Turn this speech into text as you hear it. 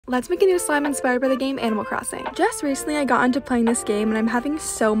Let's make a new slime inspired by the game Animal Crossing. Just recently I got into playing this game and I'm having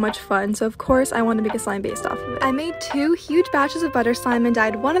so much fun, so of course I want to make a slime based off of it. I made 2 huge batches of butter slime and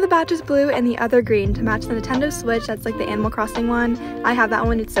dyed one of the batches blue and the other green to match the Nintendo Switch. That's like the Animal Crossing one. I have that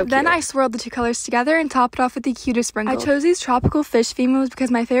one, it's so cute. Then I swirled the 2 colors together and topped it off with the cutest sprinkle. I chose these tropical fish females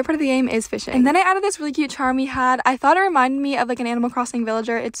because my favorite part of the game is fishing. And then I added this really cute charm we had. I thought it reminded me of like an Animal Crossing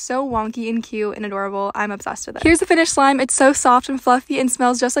villager. It's so wonky and cute and adorable. I'm obsessed with it. Here's the finished slime. It's so soft and fluffy and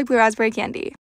smells just like blue raspberry candy.